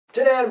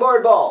Today on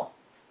Boardball,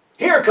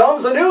 here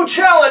comes a new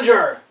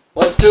challenger.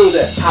 Let's do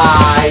this.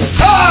 Hi.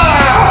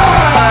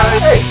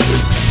 Hey.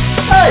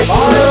 Hey.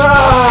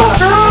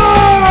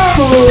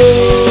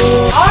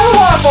 I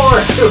want more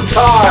 2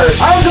 cards.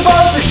 I was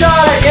about to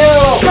shot at you.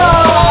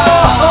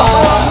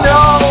 Oh,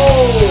 no.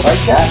 I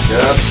can't get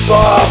up.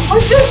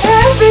 What just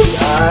happened?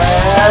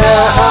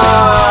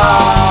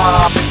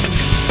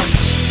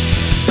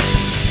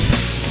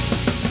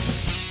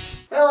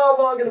 Hello,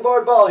 welcome to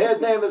Boardball. His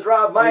name is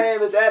Rob. My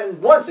name is Ed.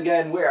 And once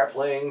again, we are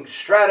playing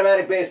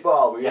Strat-O-Matic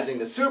Baseball. We're using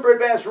the super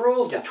advanced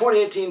rules, the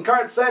 2018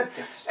 card set,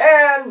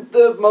 and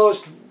the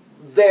most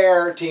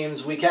there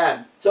teams we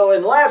can. So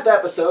in the last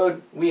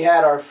episode, we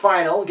had our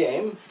final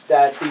game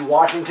that the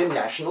Washington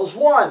Nationals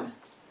won.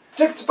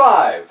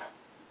 6-5.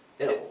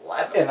 In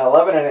 11. In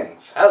 11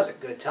 innings. That was a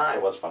good time.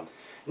 It was fun.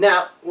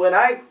 Now, when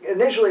I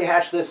initially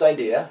hatched this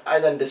idea, I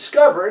then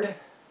discovered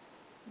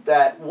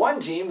that one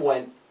team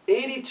went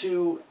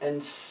 82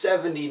 and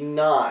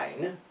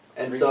 79,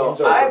 and so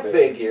I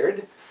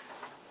figured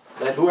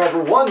that whoever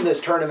won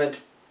this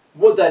tournament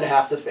would then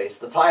have to face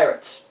the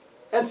Pirates.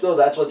 And so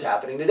that's what's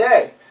happening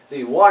today.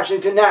 The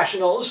Washington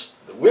Nationals,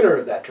 the winner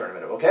of that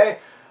tournament, okay,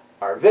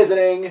 are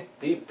visiting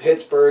the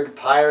Pittsburgh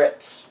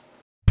Pirates.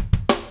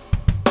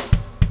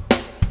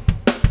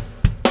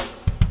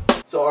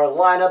 So our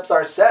lineups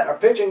are set. Our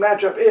pitching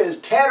matchup is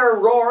Tanner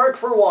Roark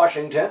for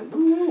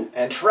Washington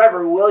and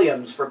Trevor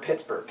Williams for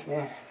Pittsburgh.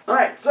 Yeah.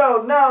 Alright,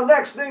 so now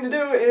next thing to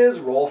do is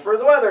roll for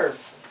the weather.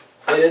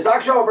 It is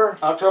October.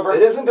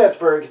 It is in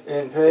Pittsburgh.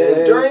 It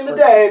is during the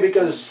day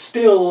because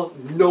still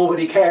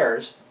nobody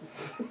cares.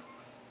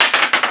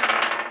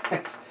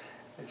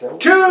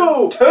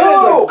 Two! It is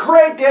a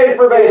great day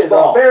for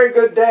baseball. It is a very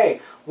good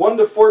day. 1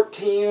 to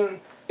 14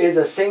 is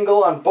a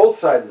single on both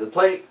sides of the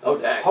plate. Oh,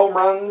 dang. Home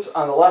runs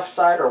on the left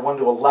side are 1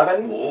 to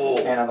 11, Ooh.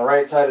 and on the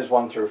right side is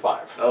 1 through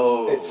 5.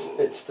 Oh.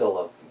 It's still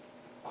a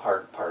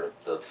hard part of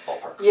the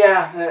ballpark.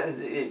 Yeah,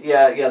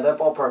 that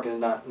ballpark is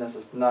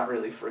not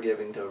really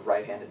forgiving to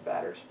right-handed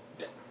batters.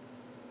 Yeah.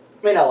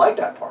 I mean, I like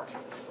that park.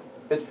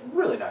 It's a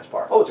really nice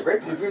park. Oh, it's a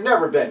great park. If you've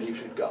never been, you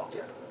should go.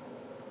 Yeah.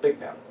 Big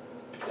fan.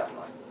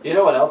 Definitely. You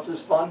know what else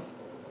is fun?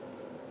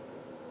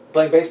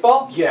 Playing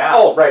baseball? Yeah.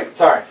 Oh, right.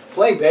 Sorry.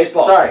 Playing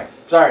baseball.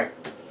 Sorry.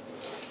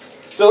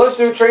 So let's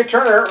do Trey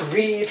Turner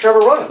v. Trevor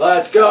Williams.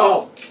 Let's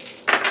go.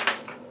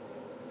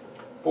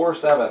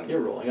 4-7.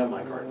 You're rolling on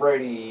my card.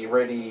 Ready.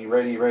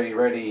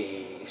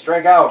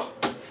 Strike out.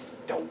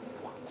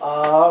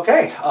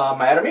 Okay.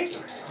 Mad at me.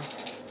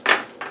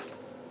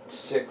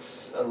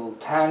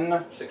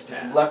 6-10.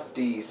 6-10.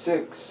 Lefty.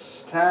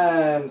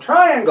 6-10.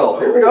 Triangle.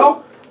 Here we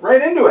go.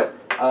 Right into it.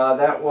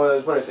 That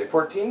was, what did I say,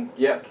 14?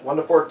 Yep. 1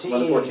 to 14.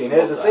 1 to 14.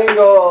 There's a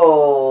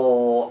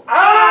single.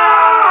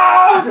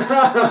 Out!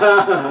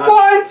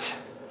 What?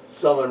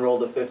 Someone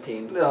rolled a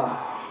 15. Oh.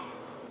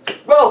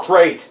 Well,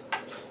 great.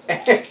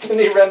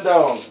 Anthony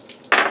Rendon.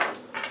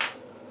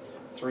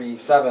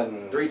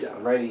 3-7.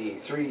 3-7. Ready.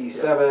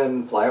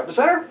 3-7. Fly up to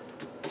center.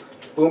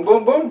 Boom,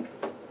 boom, boom.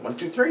 1,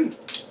 2, 3.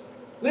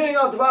 Leading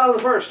off the bottom of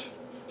the first,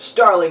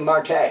 Starling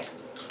Marte.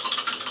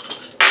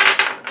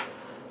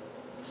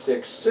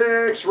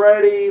 6-6,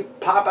 ready,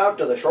 pop out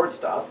to the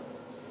shortstop.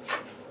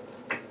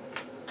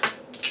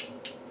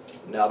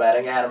 Now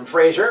batting Adam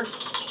Frazier.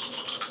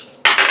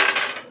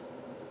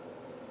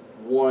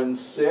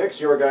 1-6,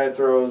 your guy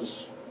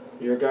throws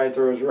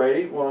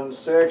righty.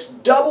 1-6,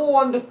 double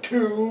 1 to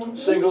 2,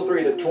 single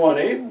 3 to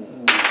 20.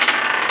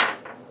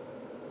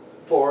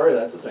 4,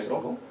 that's a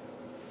single.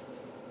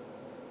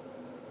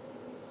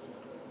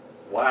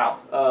 Wow.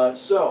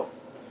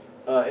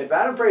 If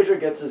Adam Frazier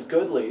gets his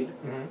good lead,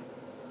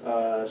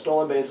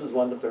 stolen bases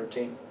 1 to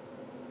 13.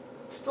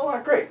 Still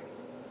not great.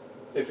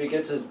 If he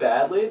gets his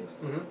bad lead,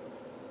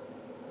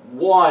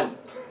 1.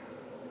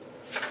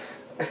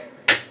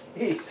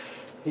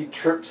 He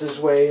trips his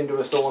way into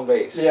a stolen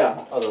base.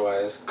 Yeah.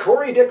 Otherwise.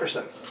 Corey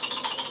Dickerson.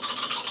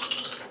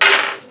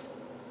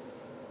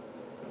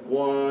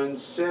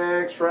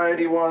 1-6,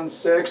 righty,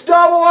 1-6,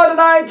 double 1 to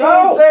 19,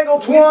 no, single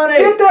 20.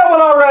 Get that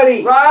one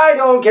already. I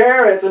don't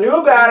care. It's a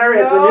new batter.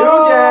 It's a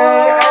new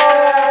day,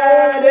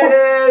 and it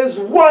is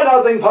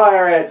 1-0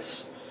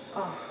 Pirates.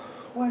 Oh,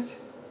 what?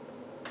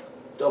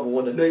 Double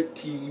 1 to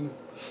 19.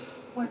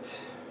 What?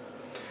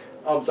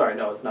 Oh, I'm sorry.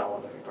 No, it's not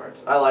 1-0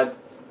 Pirates. I lied.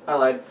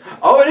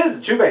 Oh, it is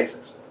 2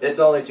 bases. It's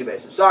only 2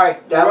 bases. Sorry.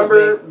 That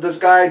Remember, was me. this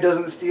guy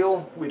doesn't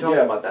steal? We talked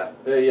about that.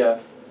 Yeah.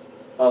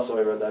 Also,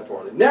 I read that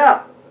poorly.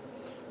 Now,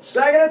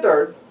 second and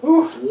third,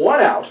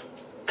 1 out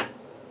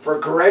for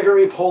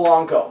Gregory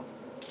Polanco.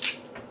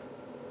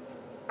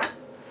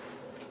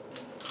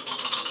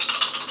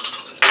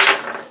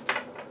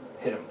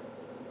 Hit him.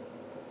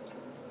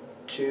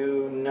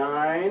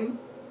 2-9.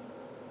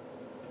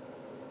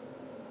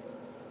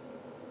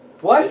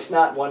 What? It's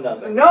not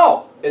 1-0.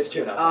 No. It's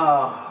 2-0.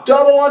 Oh.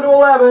 Double 1 to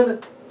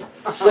 11.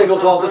 Single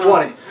 12 to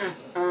 20.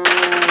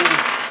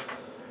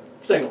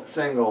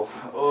 Single.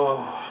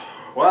 Oh.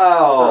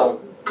 Wow. So,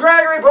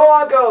 Gregory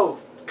Polanco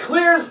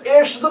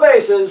clears-ish the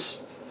bases,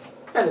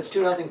 and it's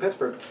 2-0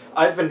 Pittsburgh.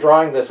 I've been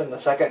drawing this in the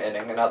second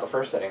inning and not the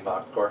first inning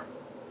box score.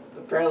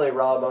 Apparently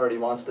Rob already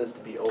wants this to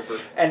be over.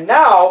 And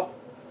now,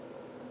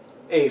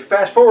 a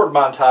fast-forward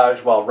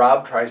montage while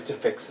Rob tries to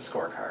fix the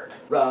scorecard.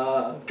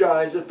 Rob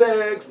tries to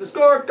fix the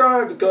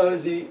scorecard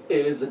because he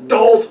is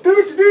adult.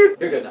 You're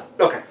good now.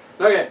 Okay.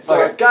 Okay,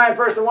 so Okay. guy in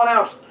first and 1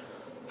 out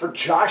for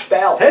Josh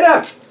Bell. Hit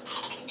him!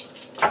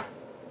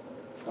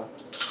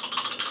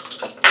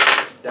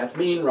 That's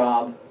mean,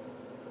 Rob.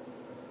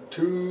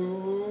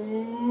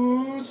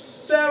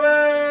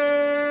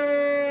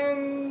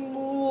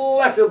 2-7.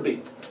 Left field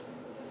B.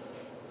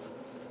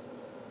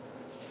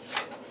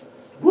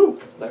 Woo!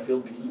 Left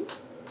field B.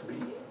 B.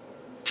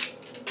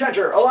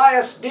 Catcher,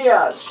 Elias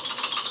Diaz.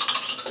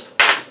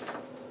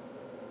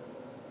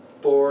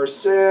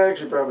 4-6.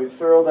 You're probably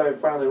thrilled that I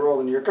finally rolled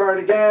into your card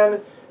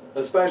again,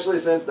 especially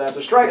since that's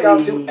a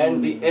strikeout to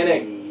end the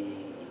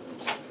inning.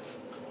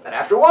 And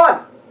after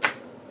 1,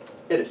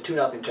 it is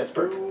 2-0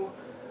 Pittsburgh.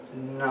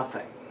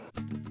 2-0.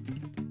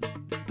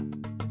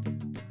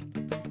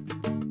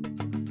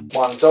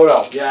 Juan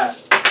Soto.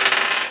 Yes.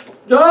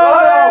 No!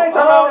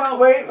 No!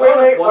 Wait. 1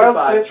 to Wild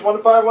 5. pitch. 1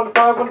 to 5. 1 to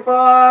 5. 1 to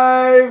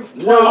 5.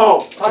 No!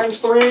 Times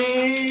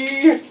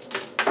 3. Okay.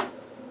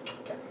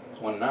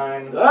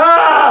 1-9.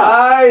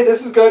 Ah! Aye,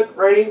 this is good.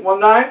 Righty.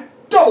 1-9.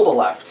 Double to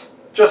left.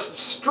 Just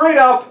straight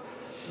up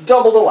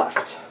double to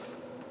left.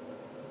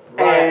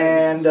 Right.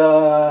 And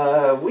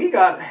we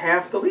got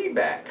half the lead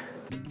back.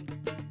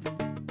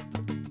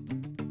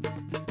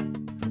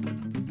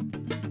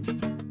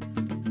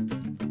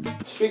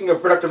 Speaking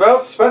of productive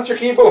outs, Spencer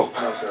Key, boom.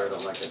 No, sorry, I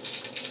don't like it.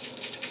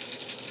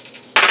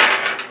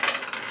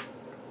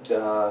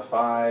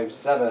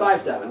 5-7.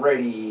 5-7.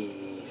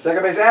 Ready.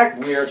 Second base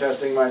X. We are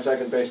testing my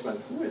second baseman.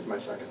 Who is my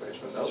second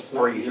baseman? Oh, it's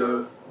not Frazier.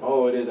 you.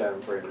 Oh, it is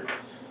Adam Frazier.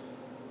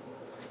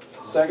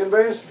 Second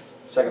base?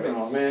 Second base.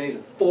 Oh man, he's a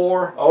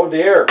 4. Oh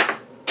dear.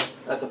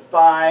 That's a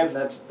 5.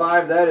 That's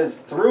 5. That is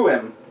through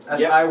him.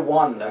 That's Yep. I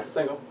won. That's a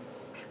single.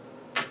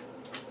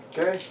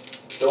 Okay.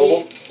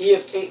 Double. He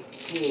is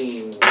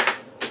 18.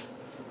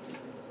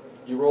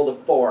 You rolled a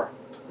 4.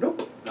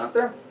 Nope. Not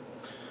there.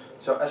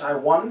 So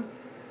SI1.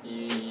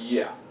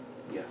 Yeah.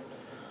 Yeah.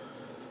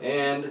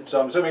 And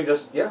So I'm assuming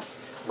just, yeah,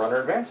 runner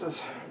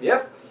advances.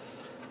 yep.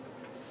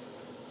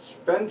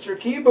 Spencer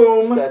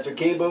Keyboom Spencer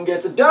Keyboom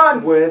gets it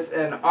done. with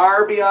an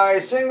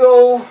RBI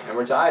single. And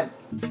we're tied.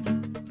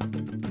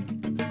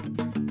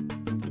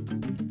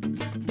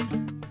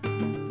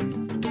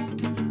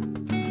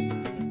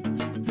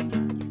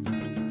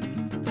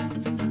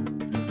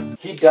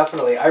 He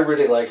definitely, I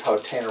really like how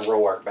Tanner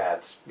Roark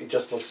bats. He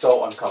just looks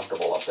so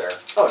uncomfortable up there.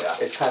 Oh yeah.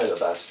 It's kind of the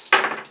best.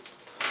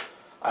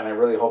 And I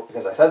really hope,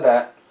 because I said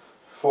that,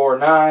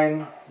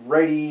 4-9,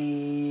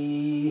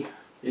 righty.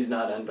 He's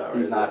not end power.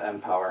 He's is not he?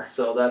 end power.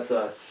 So that's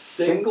a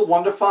Single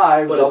 1 to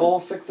 5, but double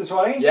 6 to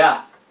 20.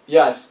 Yeah.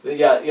 Yes.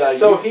 Yeah.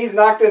 So he's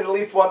knocked in at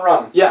least 1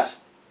 run. Yes.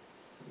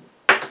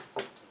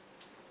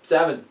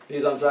 7.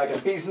 He's on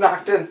second. He's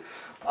knocked in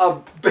a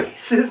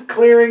bases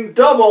clearing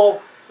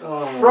double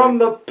from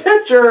the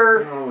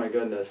pitcher. Oh my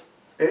goodness.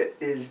 It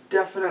is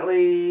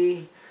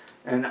definitely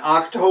an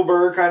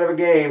October kind of a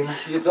game.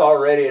 It's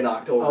already an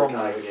October Oh kind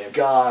my of a game.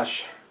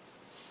 gosh.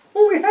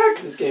 Holy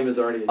heck. This game is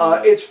already.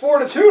 It's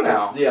 4-2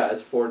 now.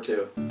 It's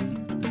 4-2.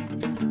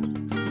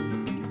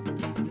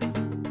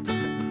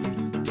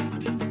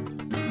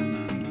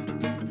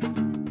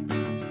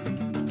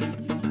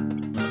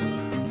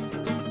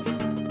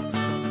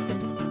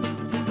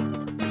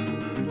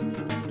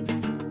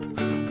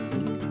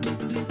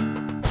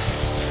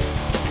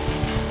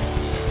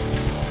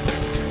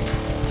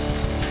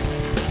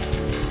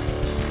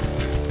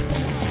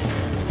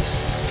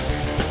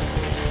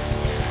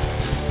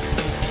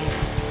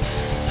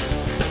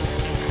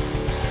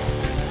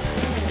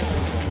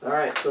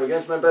 Alright, so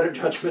against my better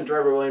judgment,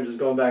 Trevor Williams is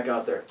going back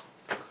out there.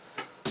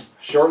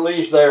 Short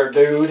leash there,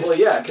 dude. Well,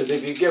 yeah, because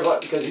if you give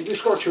up, because if you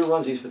score 2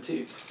 runs, he's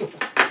fatigued.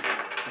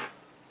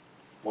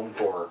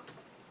 1-4.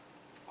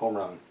 Home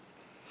run.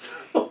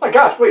 Oh my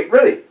gosh, wait,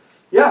 really?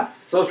 Yeah.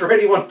 So it's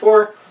ready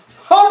 1-4.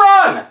 Home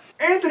run!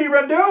 Anthony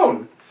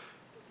Rendon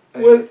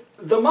with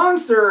the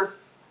monster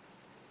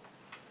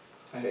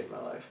I hate my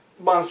life.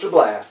 Monster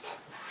Blast.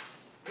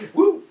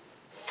 Woo!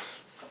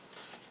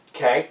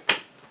 Okay.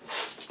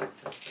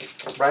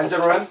 Brian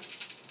Zimmerman.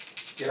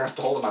 You don't have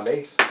to hold him on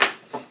base.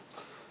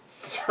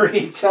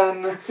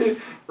 3-10.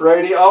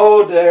 Righty.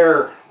 Oh,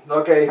 there.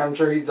 Okay, I'm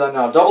sure he's done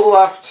now. Double to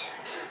left.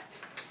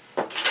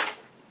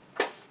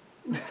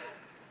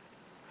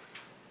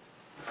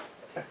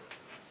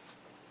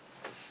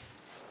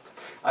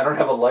 I don't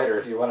have a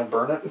lighter. Do you want to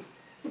burn it?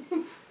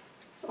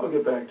 I'll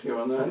get back to you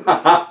on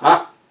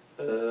that.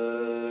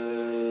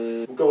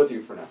 We'll go with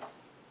you for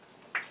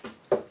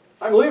now.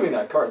 I'm leaving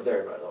that card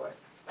there, by the way.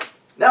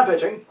 Now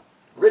pitching,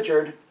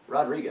 Richard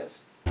Rodriguez.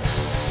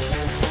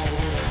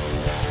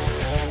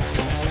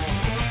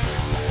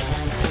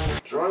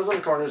 Runners on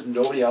the corners,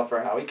 nobody out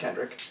for Howie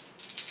Kendrick.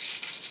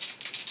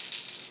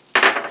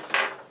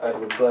 I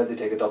would gladly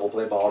take a double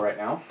play ball right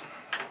now.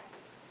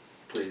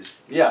 Please.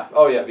 Yeah.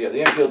 Oh, yeah.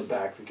 The infield's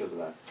back because of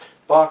that.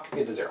 Balk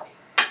is a 0.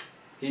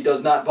 He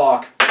does not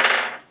balk.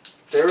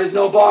 There is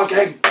no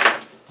balking.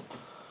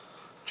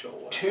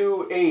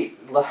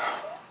 2-8.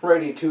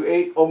 Ready,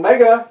 2-8.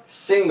 Omega,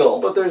 single.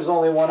 But there's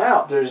only one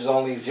out. There's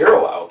only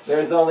 0 outs.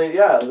 There's only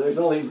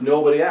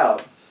nobody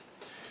out.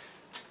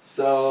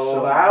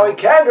 So Howie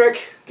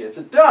Kendrick gets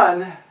it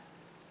done,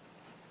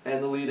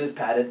 and the lead is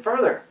padded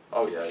further.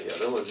 Oh yeah,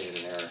 there wasn't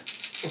even an error.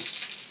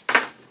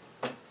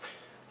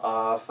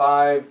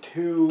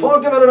 5-2.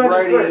 Plugged him in the bench.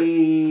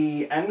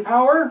 Ready, N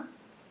power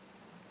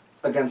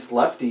against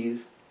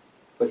lefties,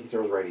 but he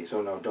throws righty,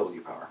 so no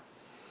W power.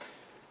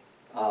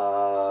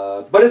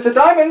 But it's a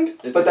diamond.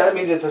 But that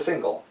means it's a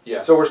single.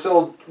 Yeah. So we're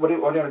still. What do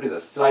you want to do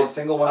this? Still a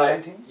single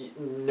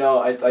 119? No,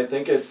 I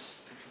think it's.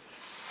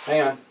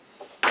 Hang on.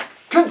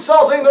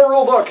 Consulting the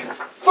rule book.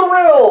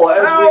 Thrill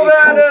as How we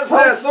bad is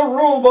consult this? the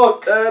rule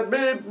book. As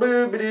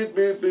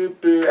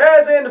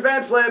in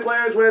defense play,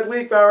 players with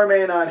weak power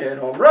may not hit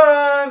home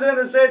runs. In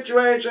the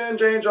situation,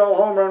 change all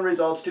home run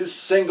results to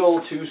single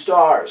 2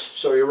 stars.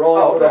 So you're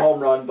rolling for the home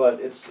run,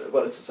 but it's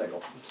a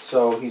single.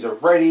 So he's a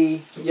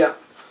righty. Yep.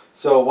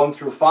 So 1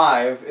 through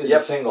 5 is a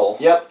single.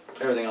 Yep.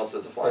 Everything else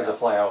is a fly out. Is a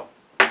fly out.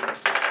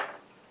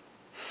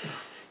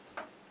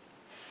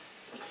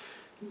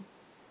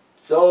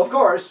 So of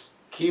course,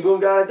 Keyboom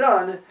got it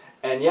done,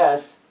 and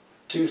yes,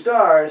 2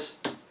 stars.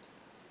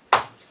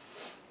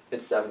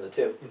 It's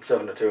 7-2.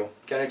 7-2.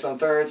 Kendrick's on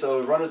third,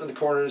 so runners in the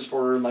corners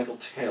for Michael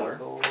Taylor.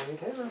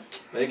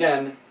 But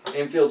again,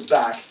 infield's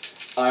back.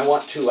 I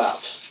want 2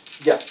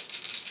 outs. Yeah.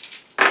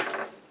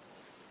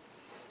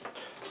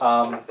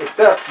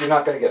 Except you're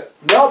not going to get it.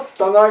 Nope,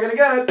 I'm not going to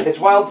get it. His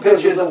wild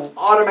pitch is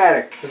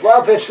automatic. His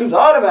wild pitch is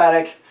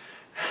automatic.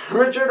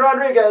 Richard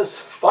Rodriguez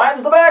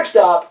finds the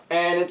backstop,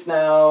 and it's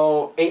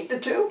now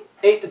 8-2.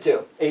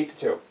 8-2.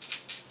 8-2.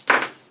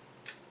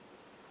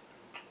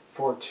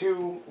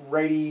 4-2,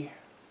 righty,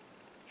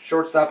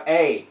 shortstop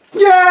A.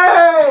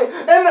 Yay!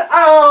 An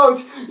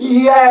out!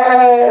 Yay!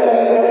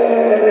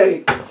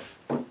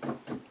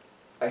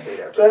 I hate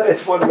everything. That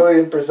is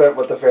 1,000,000%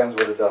 what the fans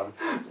would have done.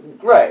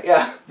 Right,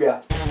 yeah.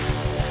 Yeah.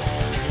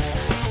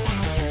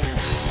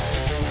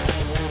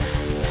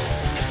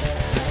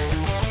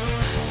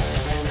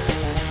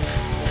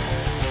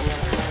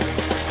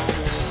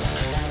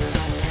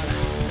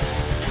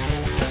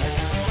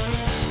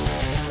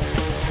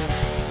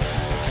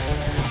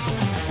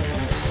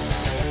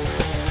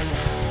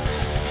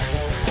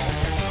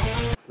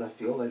 Left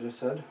field, I just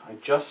said. I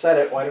just said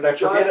it. Why did I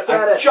forget it?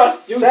 I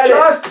just said it.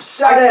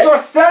 I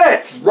just said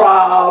it.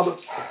 Rob.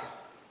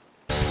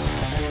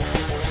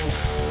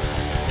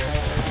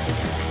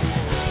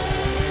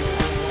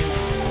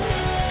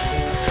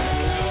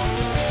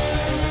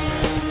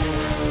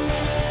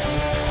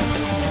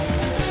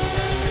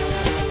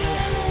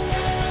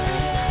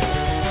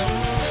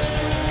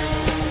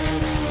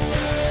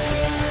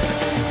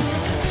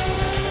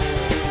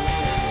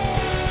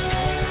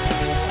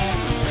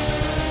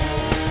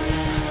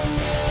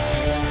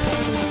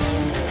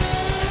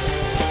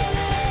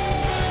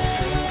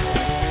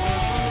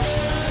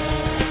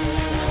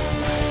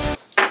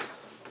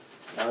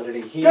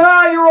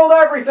 Ah, you rolled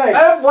everything!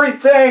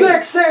 Everything!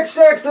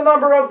 666, the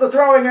number of the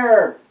throwing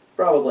error.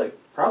 Probably.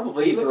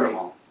 Probably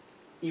E3.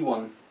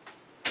 E1.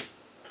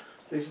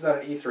 This is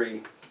not an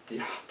E3.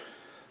 Yeah.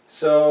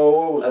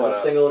 So, what was That's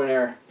a single and an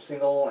error.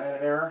 Single and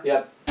an error?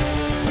 Yep.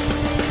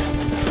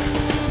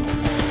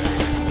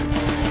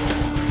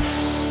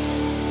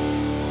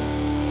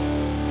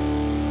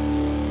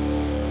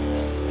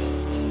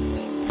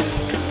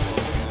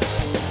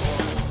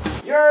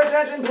 Your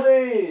attention,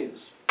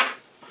 please.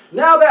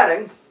 Now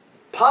batting,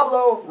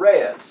 Pablo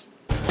Reyes.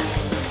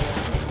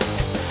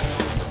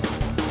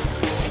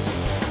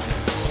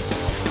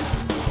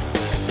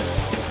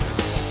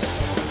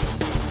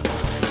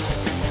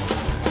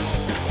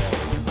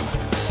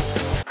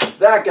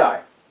 That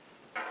guy.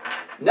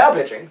 Now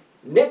pitching,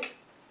 Nick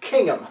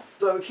Kingham.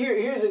 So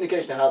here's an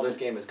indication of how this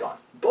game has gone.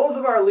 Both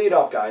of our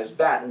leadoff guys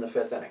bat in the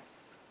 5th inning.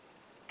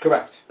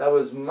 Correct. That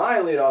was my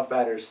leadoff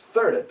batter's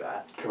 3rd at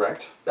bat.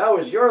 Correct. That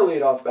was your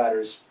leadoff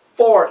batter's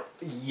 4th.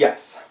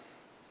 Yes.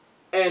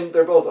 And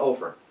they're both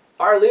over.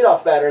 Our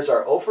leadoff batters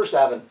are 0 for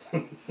 7.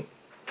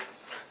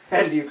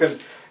 And you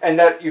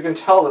can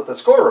tell that the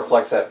score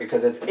reflects that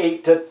because it's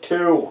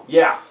 8-2.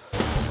 Yeah.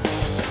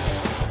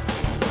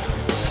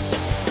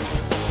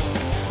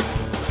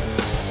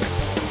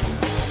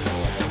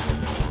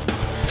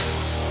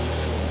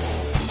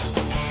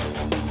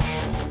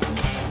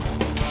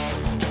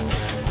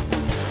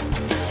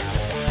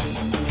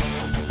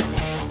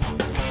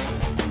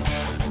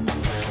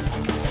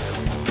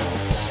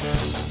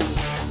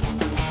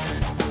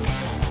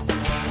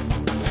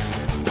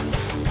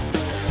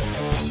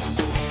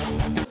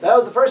 That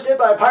was the first hit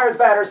by a Pirates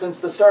batter since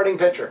the starting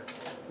pitcher.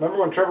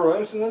 Remember when Trevor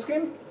Williams in this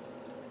game?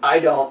 I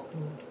don't.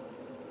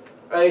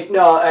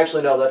 No,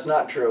 actually, no, that's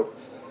not true.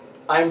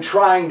 I'm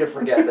trying to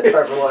forget that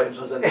Trevor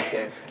Williams was in this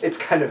game. It's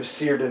kind of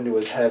seared into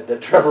his head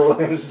that Trevor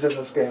Williams is in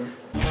this game.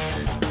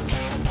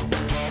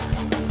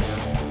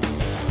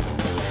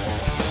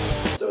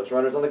 So it's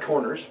runners on the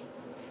corners.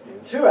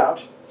 And 2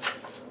 out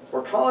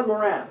for Colin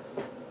Moran.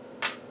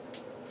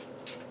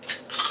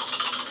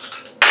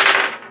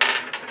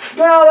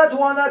 No, that's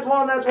one, that's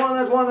one, that's one,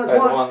 that's one, that's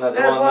one. That's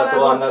one, that's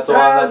one, that's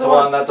one, that's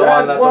one, that's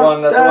one, that's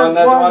one, that's one,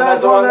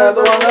 that's one, that's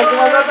one, that's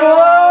one, that's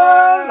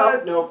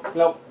one. Nope,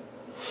 nope.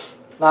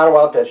 Not a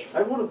wild pitch.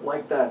 I would have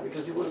liked that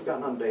because he would have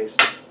gotten on base.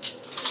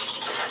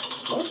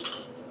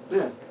 What?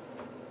 Yeah.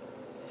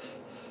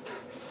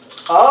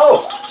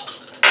 Oh!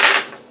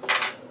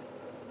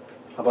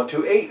 How about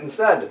 2-8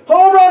 instead?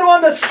 Home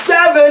run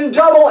 1-7,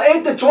 double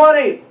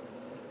 8-20.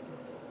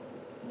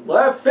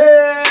 Left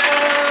field.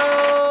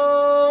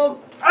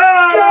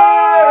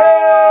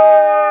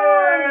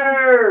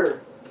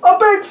 A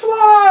big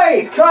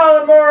fly!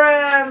 Colin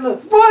Moran.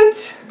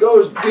 What?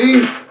 Goes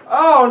deep.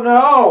 Oh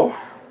no!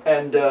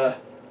 And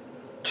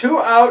 2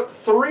 out,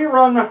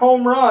 3-run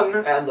home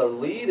run. and the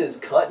lead is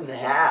cut in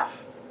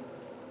half.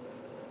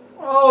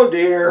 Oh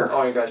dear.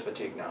 Oh, you guys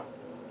fatigued now.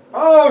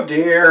 Oh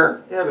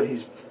dear. Yeah, but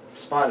his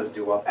spot is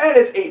due up. And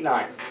it's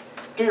 8-9.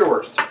 Do your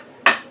worst.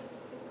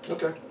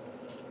 Okay.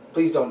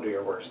 Please don't do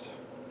your worst.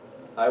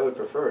 I would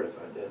prefer it if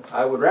I did.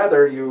 I would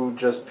rather you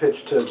just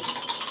pitch to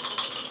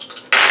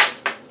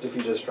if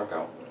you just struck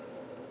out.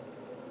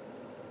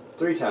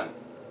 3-10.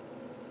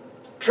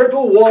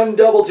 Triple 1,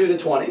 double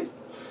 2-20.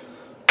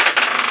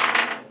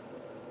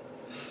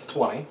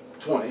 20.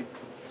 20.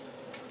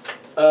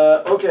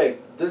 Okay,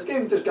 this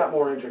game just got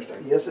more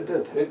interesting. Yes, it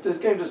did. This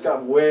game just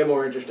got way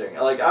more interesting.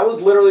 Like, I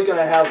was literally going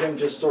to have him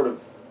just sort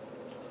of,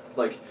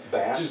 like,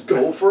 just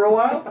go for a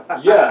while.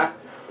 Yeah,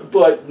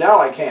 but now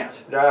I can't.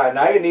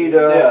 Now you need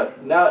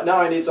now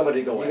I need somebody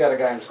to go in. You got a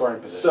guy in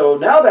scoring position. So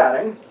now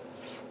batting,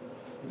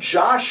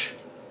 Josh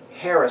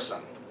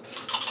Harrison.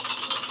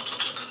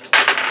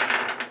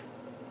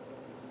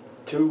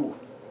 2.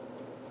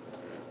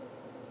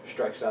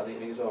 Strikes out, the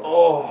inning is over.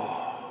 Oh.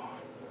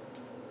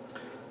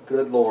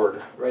 Good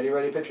Lord. Ready,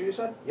 pitcher, you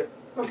said? Yep.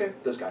 Okay,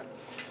 this guy.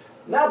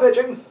 Now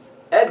pitching,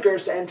 Edgar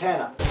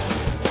Santana.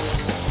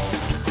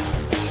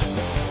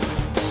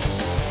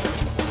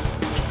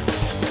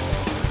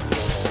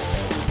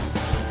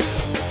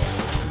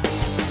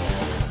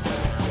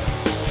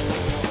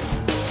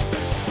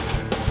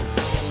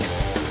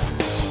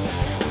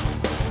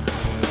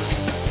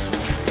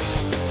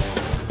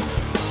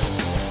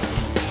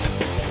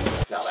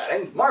 Now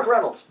batting, Mark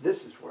Reynolds.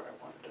 This is where I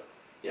wanted to.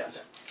 Yes.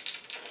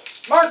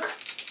 Mark!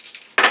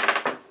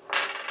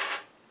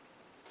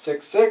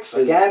 6-6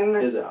 again.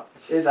 Is out.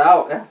 Is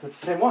out. Yeah, that's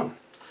the same one.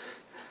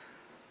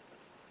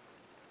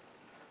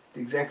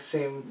 The exact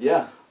same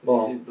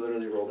ball. He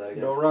literally rolled that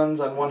again. No runs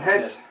on 1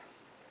 hit.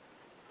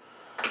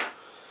 Yeah.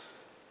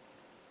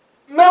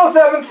 Middle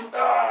 7th.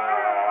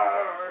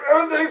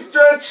 7th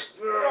stretch.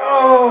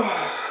 Oh.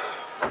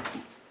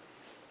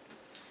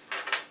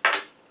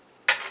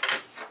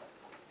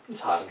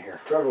 It's hot in here.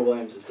 Trevor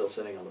Williams is still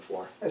sitting on the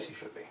floor. As he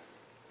should be.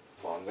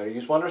 Well, I'm going to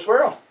use Wander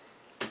Suero.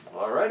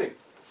 Alrighty.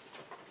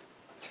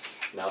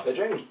 Now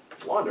pitching,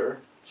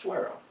 Wander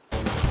Suero.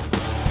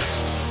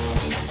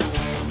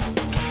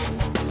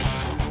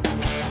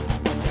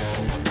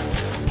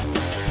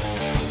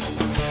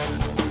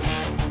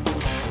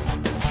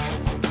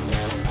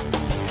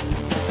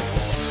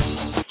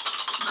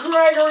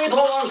 Gregory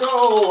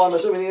Polanco. I'm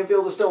assuming the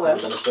infield is still in. I'm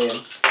going to stay in.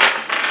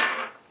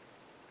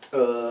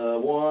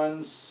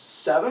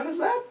 1-7 is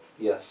that?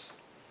 Yes.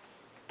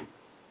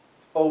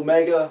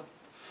 Omega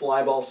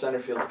fly ball center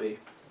field B.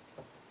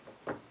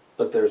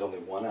 But there's only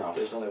 1 out.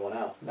 There's only 1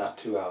 out. Not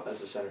 2 outs. That's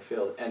the center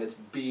field. And it's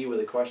B with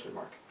a question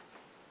mark.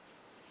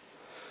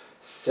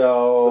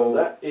 So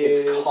that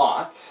is... It's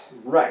caught.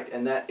 Right,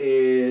 and that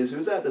is...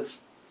 Who's that? That's...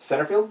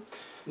 Center field?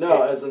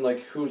 No, as in,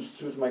 like,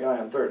 who's my guy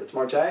on third? It's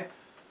Marte?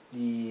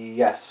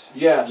 Yes.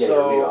 Yeah, so...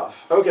 your leadoff.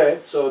 Okay,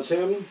 so it's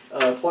him,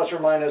 plus or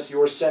minus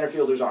your center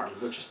fielder's arm,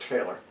 which is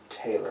Taylor.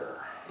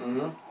 Taylor.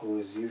 Mm-hmm. Who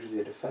is usually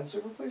a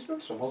defensive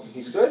replacement, so I'm hoping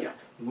he's good. Yeah.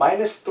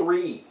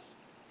 -3.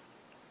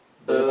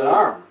 Bit of an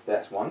arm.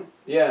 That's 1.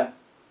 Yeah.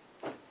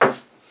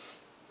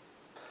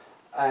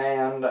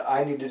 And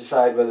I need to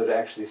decide whether to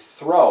actually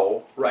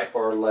throw, right,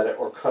 or let it,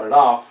 or cut it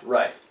off,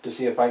 right, to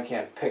see if I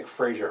can't pick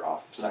Frazier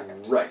off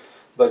second. Right.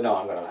 But no,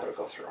 I'm going to let it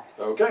go through.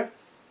 Okay.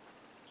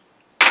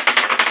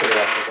 Should have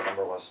asked what the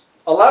number was.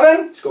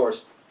 11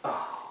 scores.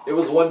 Oh. It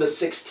was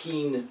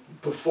 1-16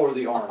 before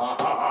the arm.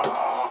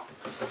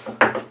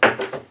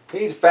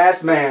 He's a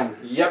fast man.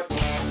 Yep.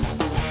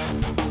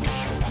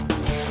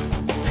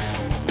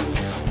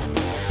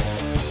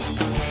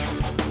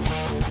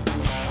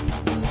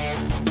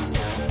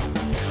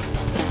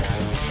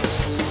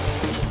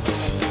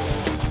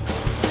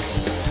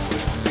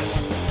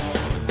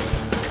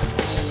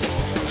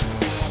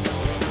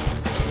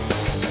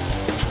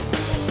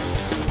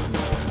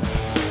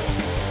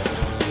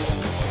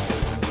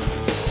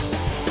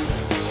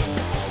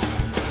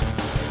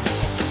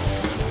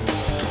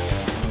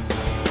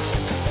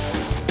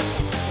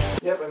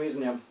 Yep, I'm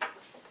using him.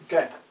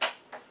 Okay.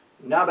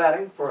 Now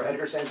batting for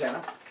Edgar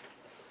Santana,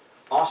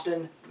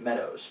 Austin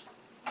Meadows.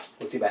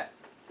 What's he bat?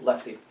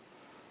 Lefty.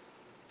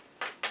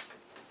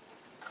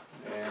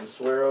 And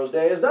Suero's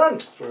day is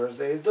done. Suero's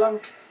day is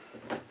done.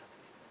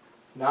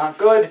 Not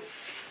good.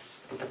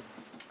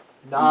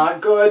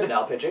 Not good.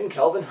 Now pitching,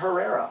 Kelvin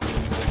Herrera.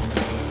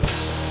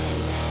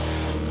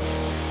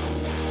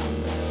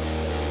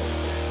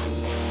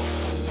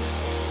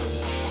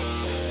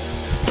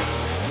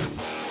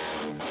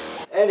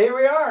 And here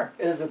we are.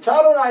 It is the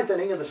top of the 9th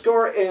inning, and the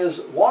score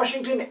is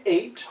Washington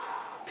 8,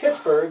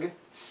 Pittsburgh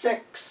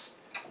 6.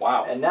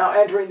 Wow. And now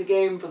entering the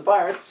game for the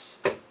Pirates,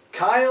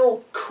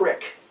 Kyle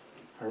Crick.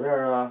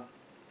 Herrera,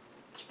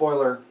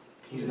 spoiler,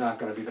 he's not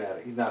going to be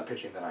bad. He's not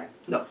pitching tonight.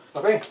 No.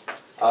 Okay.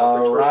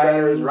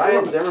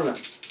 Ryan Zimmerman.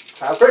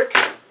 Kyle Crick.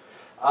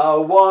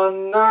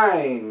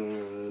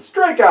 1-9.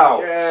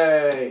 Strikeout.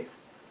 Yay.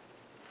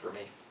 For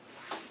me.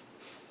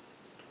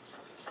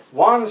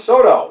 Juan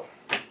Soto.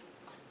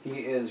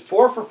 He is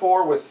 4 for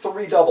 4 with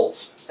 3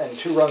 doubles and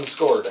 2 runs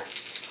scored.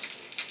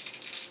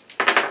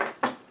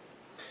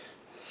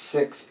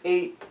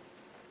 6-8.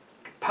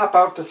 Pop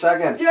out to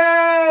second.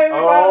 Yay! We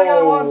finally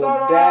got Juan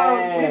Soto dang.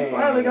 out. We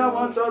finally got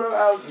Juan Soto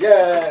out.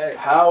 Yay!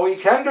 Howie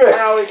Kendrick.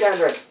 Howie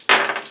Kendrick.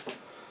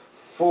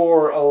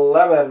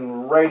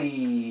 4-11.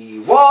 Righty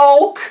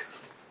walk.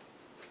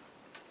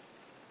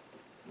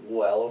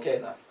 Well, okay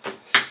then.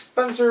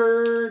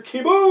 Spencer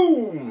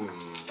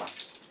Kieboom.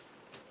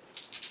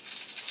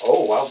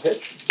 Oh, wild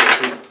pitch.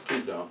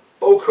 Please don't.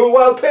 Oh, cool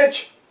wild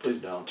pitch.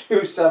 Please don't.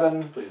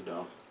 2-7. Please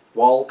don't.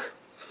 Walk.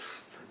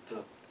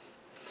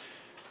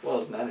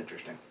 Well, isn't that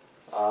interesting?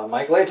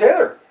 Michael A.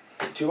 Taylor.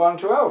 2 on,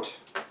 2 out.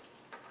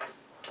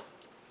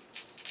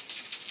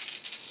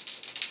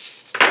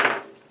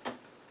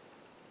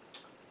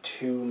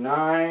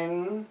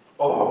 2-9.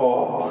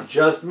 Oh,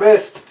 just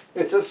missed.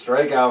 It's a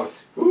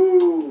strikeout.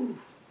 Woo!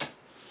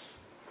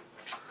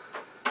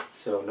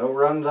 So no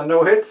runs on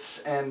no hits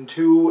and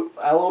 2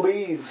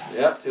 LOBs.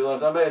 Yep, 2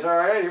 left on base. All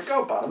right, here we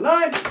go. Bottom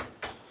 9. The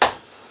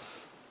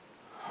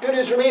good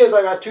news for me is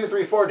I got 2,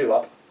 3, 4 due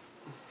up.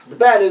 The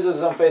bad news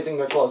is I'm facing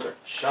their closer.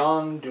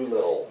 Sean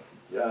Doolittle.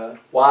 Yeah.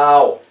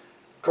 Wow.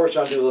 Of course,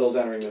 Sean Doolittle's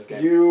entering this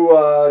game. You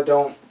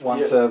don't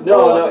want to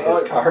blow out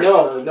his card.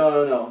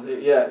 No.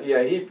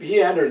 Yeah.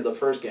 He entered the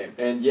first game,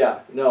 and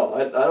yeah, no,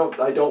 I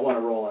don't want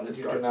to roll on his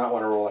card. You do not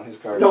want to roll on his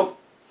card. Nope.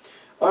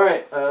 All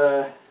right.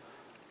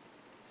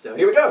 So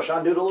here we go.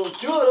 Sean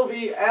Doolittle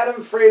v.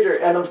 Adam Frazier,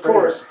 and of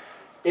course,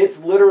 it's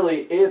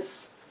lefty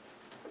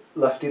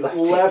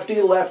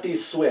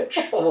switch.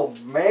 Oh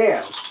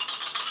man.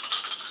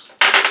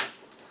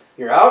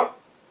 You're out.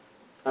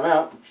 I'm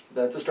out.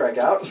 That's a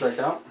strikeout.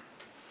 Strikeout.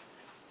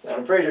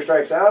 Adam Frazier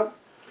strikes out.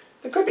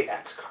 There could be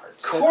X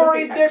cards.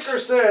 Corey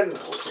Dickerson.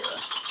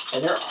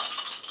 And there are.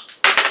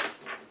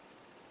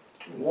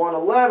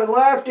 111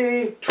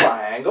 lefty.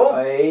 Triangle.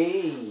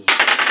 Hey.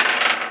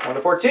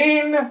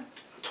 1-14.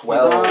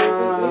 12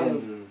 is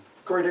in.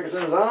 Corey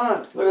Dickerson is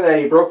on. Look at that.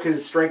 He broke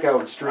his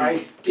strikeout streak.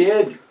 I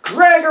did.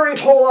 Gregory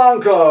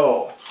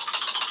Polanco.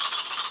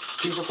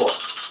 2 for 4.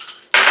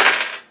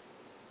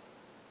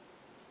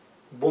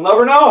 We'll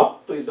never know.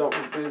 Please don't.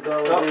 Yes.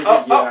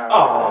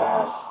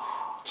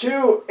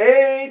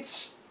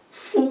 2-8.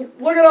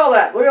 Look at all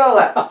that. See all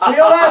that?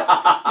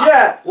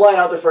 Yeah. Line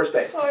out to first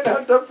base. Line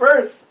out to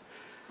first.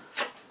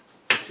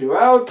 2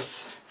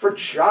 outs. For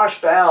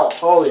Josh Bell.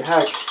 Holy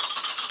heck.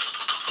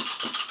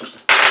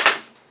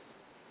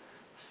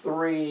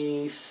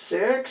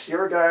 3-6.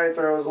 Your guy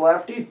throws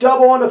lefty.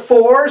 Double on to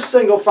 4.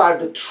 Single 5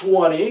 to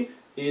 20.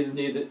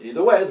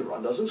 Either way, the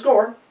run doesn't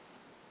score.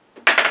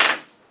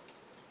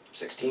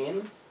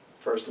 16.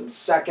 First and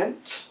second.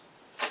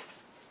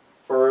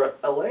 For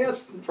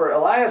Elias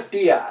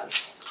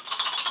Diaz.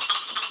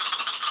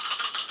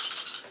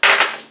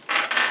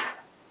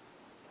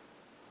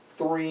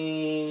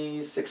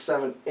 3, 6,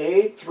 7,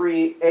 8.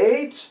 3,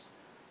 8.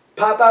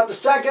 Pop out to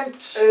second.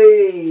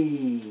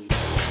 Hey.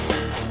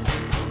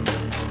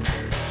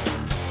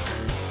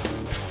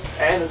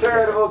 And the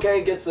third of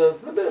OK gets a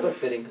bit of a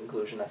fitting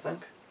conclusion, I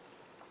think.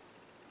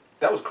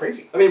 That was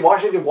crazy. I mean,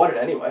 Washington won it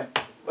anyway.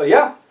 Well,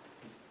 yeah.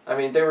 I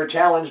mean, they were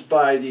challenged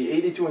by the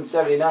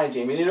 82-79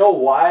 team. And you know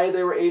why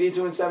they were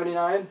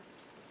 82-79?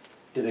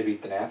 Did they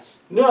beat the Nats?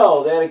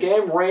 No, they had a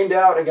game rained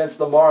out against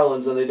the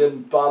Marlins, and they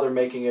didn't bother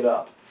making it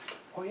up.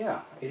 Oh,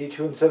 yeah.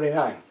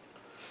 82-79.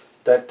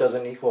 That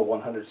doesn't equal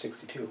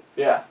 162.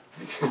 Yeah,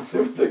 because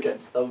it was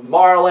against the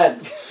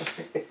Marlins.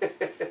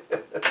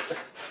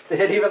 They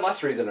had even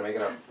less reason to make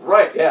it up.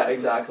 Right, yeah,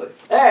 exactly.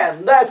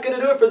 And that's going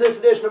to do it for this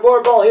edition of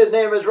Boardball. His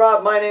name is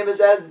Rob. My name is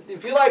Ed.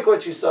 If you like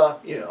what you saw,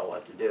 you know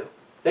what to do.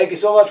 Thank you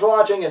so much for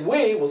watching, and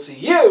we will see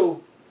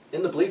you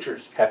in the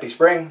bleachers. Happy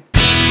spring.